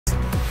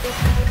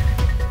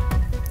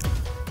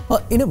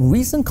Well, in a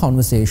recent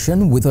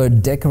conversation with a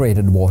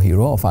decorated war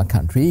hero of our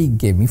country, he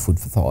gave me food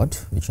for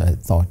thought, which I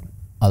thought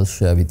I'll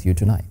share with you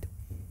tonight.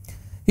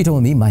 He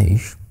told me,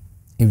 Mahieash,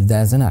 if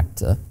there's an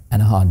actor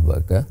and a hard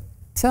worker,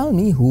 tell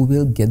me who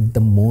will get the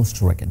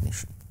most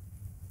recognition.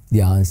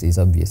 The answer is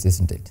obvious,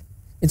 isn't it?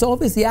 It's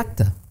always the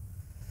actor.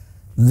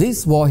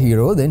 This war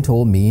hero then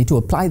told me to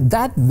apply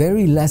that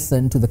very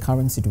lesson to the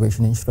current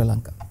situation in Sri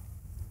Lanka.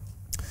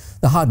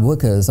 The hard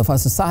workers of our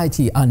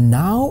society are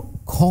now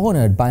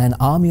cornered by an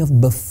army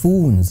of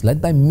buffoons led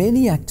by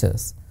many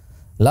actors.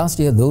 Last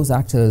year, those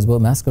actors were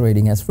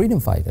masquerading as freedom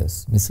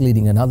fighters,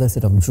 misleading another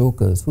set of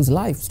jokers whose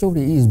life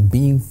story is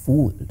being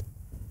fooled.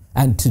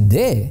 And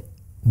today,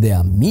 they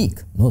are meek,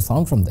 no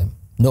sound from them,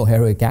 no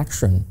heroic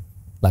action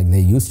like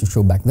they used to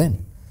show back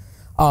then.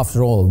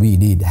 After all, we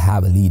did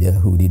have a leader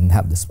who didn't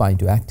have the spine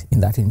to act in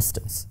that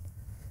instance.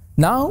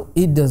 Now,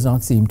 it does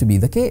not seem to be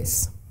the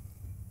case.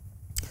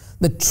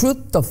 The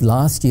truth of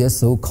last year's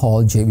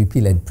so-called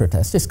JVP-led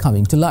protest is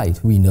coming to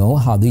light. We know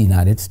how the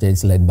United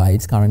States, led by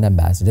its current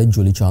ambassador,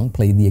 Julie Chung,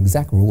 played the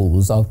exact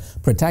roles of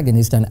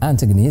protagonist and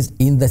antagonist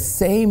in the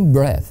same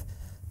breath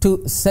to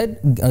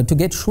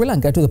get Sri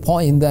Lanka to the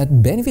point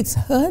that benefits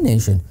her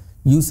nation,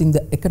 using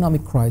the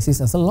economic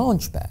crisis as a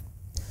launchpad.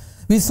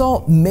 We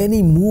saw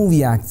many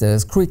movie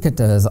actors,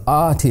 cricketers,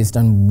 artists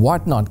and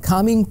whatnot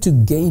coming to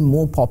gain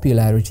more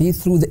popularity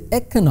through the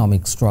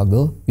economic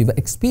struggle we were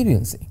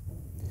experiencing.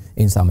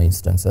 In some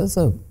instances,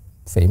 a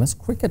famous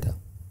cricketer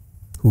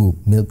who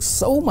milked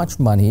so much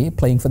money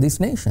playing for this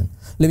nation,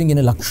 living in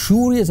a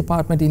luxurious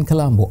apartment in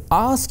Colombo,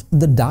 asked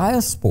the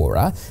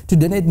diaspora to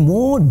donate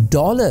more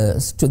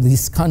dollars to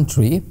this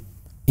country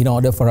in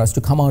order for us to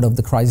come out of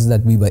the crisis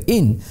that we were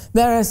in,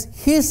 whereas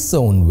his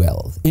own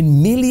wealth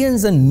in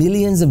millions and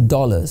millions of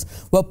dollars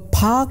were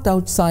parked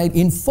outside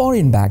in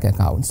foreign bank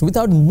accounts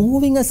without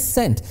moving a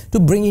cent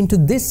to bring into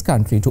this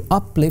country to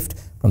uplift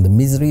from the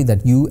misery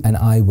that you and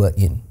I were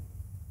in.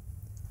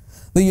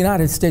 The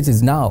United States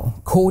is now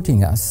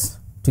courting us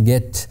to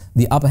get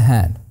the upper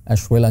hand, as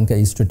Sri Lanka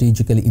is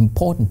strategically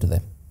important to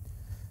them.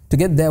 To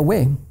get their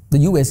way, the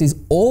US is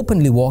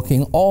openly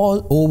walking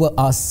all over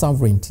our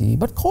sovereignty,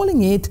 but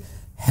calling it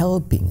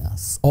helping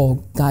us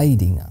or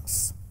guiding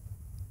us.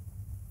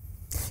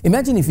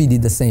 Imagine if we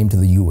did the same to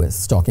the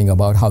US, talking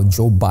about how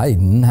Joe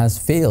Biden has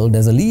failed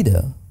as a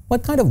leader,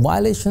 what kind of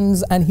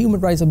violations and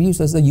human rights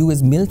abuses the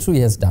US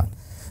military has done,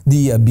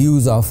 the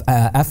abuse of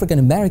African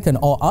American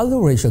or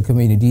other racial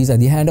communities at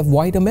the hand of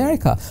white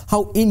America,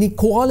 how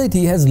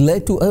inequality has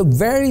led to a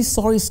very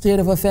sorry state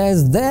of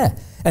affairs there,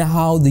 and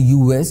how the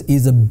US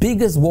is the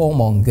biggest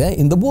warmonger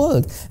in the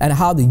world, and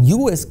how the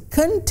US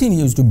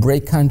continues to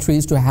break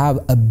countries to have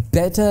a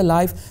better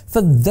life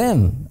for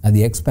them at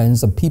the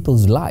expense of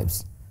people's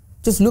lives.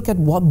 Just look at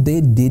what they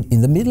did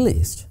in the Middle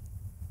East.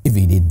 If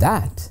we did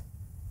that,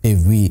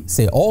 if we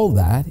say all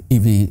that,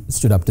 if we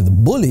stood up to the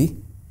bully,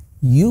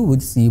 you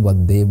would see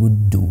what they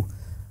would do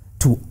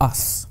to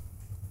us,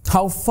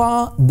 how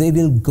far they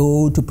will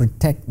go to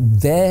protect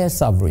their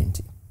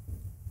sovereignty.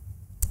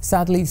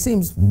 Sadly, it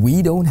seems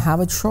we don't have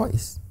a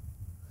choice.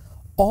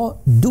 Or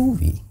do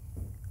we?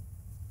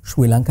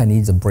 Sri Lanka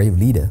needs a brave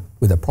leader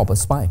with a proper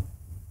spine.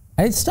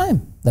 And it's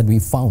time that we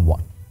found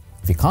one.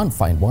 If we can't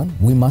find one,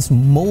 we must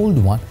mold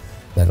one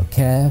that will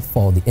care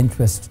for the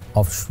interests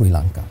of Sri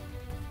Lanka.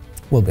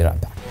 We'll be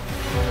right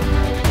back.